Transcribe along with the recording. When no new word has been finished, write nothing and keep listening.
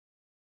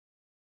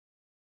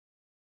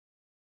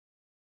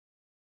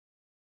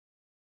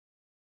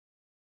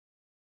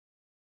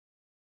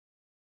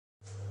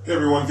Hey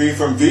everyone, V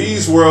from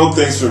V's World.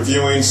 Thanks for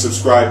viewing.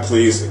 Subscribe,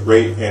 please,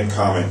 rate, and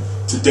comment.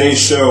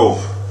 Today's show,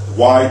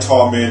 why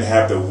tall men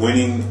have the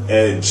winning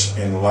edge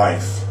in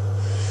life.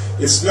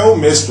 It's no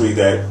mystery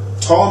that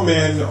tall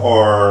men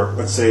are,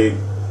 let's say,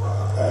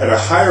 at a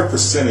higher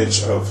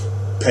percentage of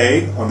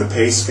pay on the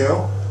pay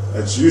scale.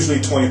 It's usually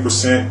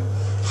 20%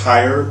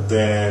 higher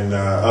than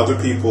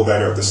other people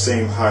that are the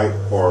same height,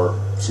 or,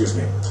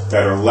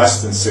 that are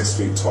less than 6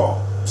 feet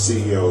tall.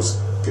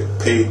 CEOs get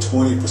paid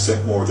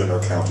 20% more than their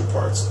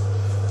counterparts.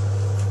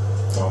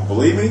 Don't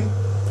believe me?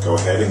 Go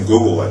ahead and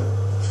Google it.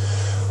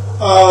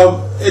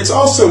 It's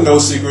also no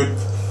secret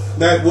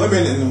that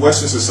women in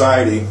Western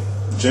society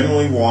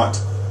generally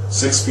want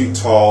 6 feet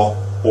tall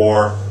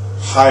or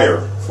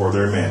higher for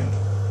their men.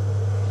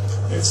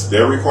 It's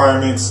their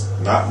requirements,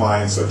 not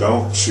mine, so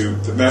don't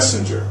shoot the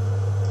messenger.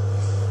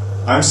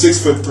 I'm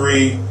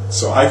 6'3",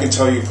 so I can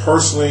tell you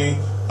personally,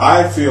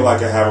 I feel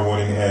like I have a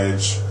winning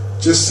edge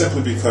just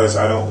simply because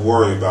I don't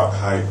worry about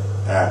height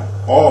at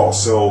all.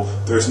 So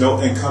there's no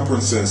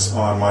encumbrances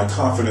on my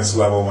confidence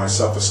level, my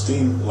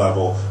self-esteem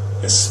level,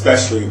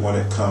 especially when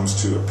it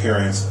comes to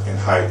appearance and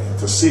height and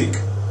physique.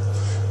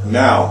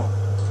 Now,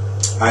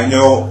 I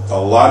know a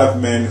lot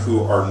of men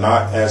who are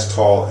not as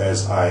tall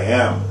as I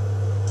am.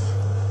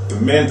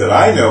 The men that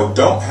I know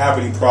don't have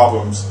any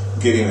problems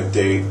getting a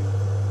date,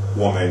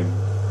 woman,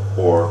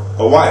 or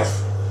a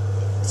wife.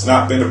 It's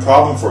not been a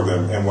problem for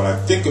them, and when I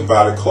think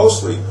about it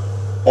closely,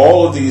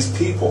 all of these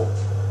people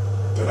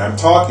that I'm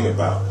talking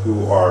about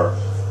who are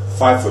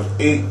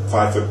 5'8",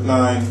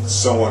 5'9",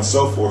 so on and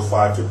so forth,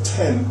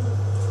 5'10",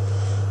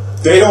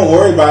 they don't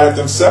worry about it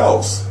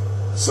themselves.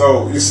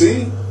 So you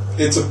see,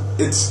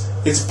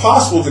 it's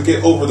possible to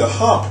get over the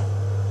hump.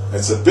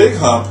 It's a big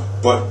hump,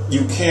 but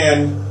you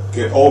can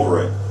get over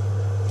it.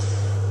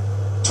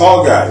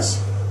 Tall guys.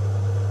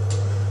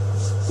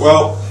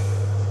 Well,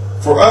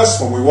 for us,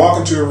 when we walk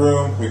into a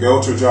room, we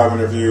go to a job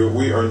interview,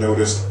 we are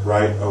noticed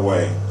right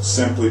away,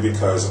 simply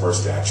because of our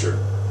stature.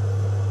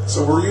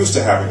 So we're used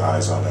to having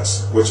eyes on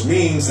us, which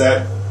means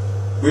that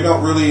we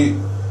don't really,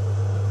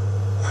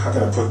 how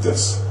can I put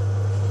this?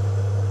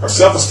 Our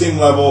self-esteem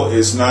level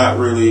is not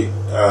really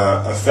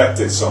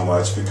affected so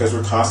much because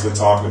we're constantly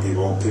talking to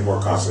people, and people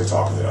are constantly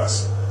talking to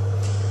us.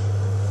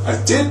 I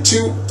did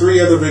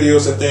 2-3 other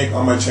videos, I think,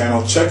 on my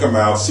channel. Check them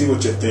out, see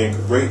what you think,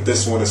 rate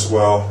this one as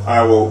well.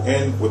 I will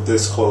end with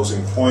this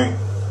closing point.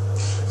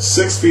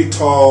 6 feet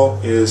tall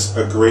is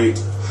a great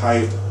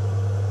height.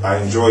 I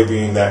enjoy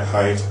being that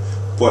height.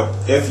 But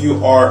if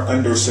you are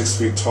under 6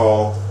 feet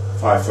tall,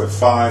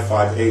 5'5",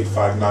 5'8",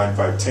 5'9",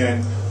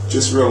 5'10",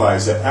 just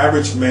realize that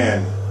average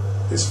man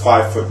is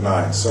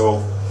 5'9".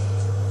 So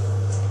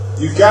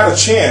you've got a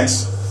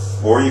chance,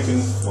 or you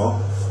can,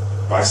 well,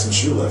 buy some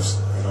shoe lifts.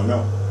 I don't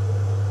know.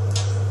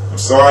 I'm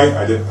sorry,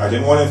 I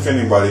didn't want to offend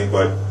anybody,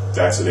 but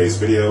that's today's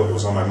video. It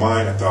was on my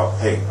mind. I thought,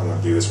 hey, I'm going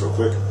to do this real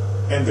quick.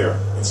 And there,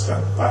 it's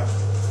done. Bye.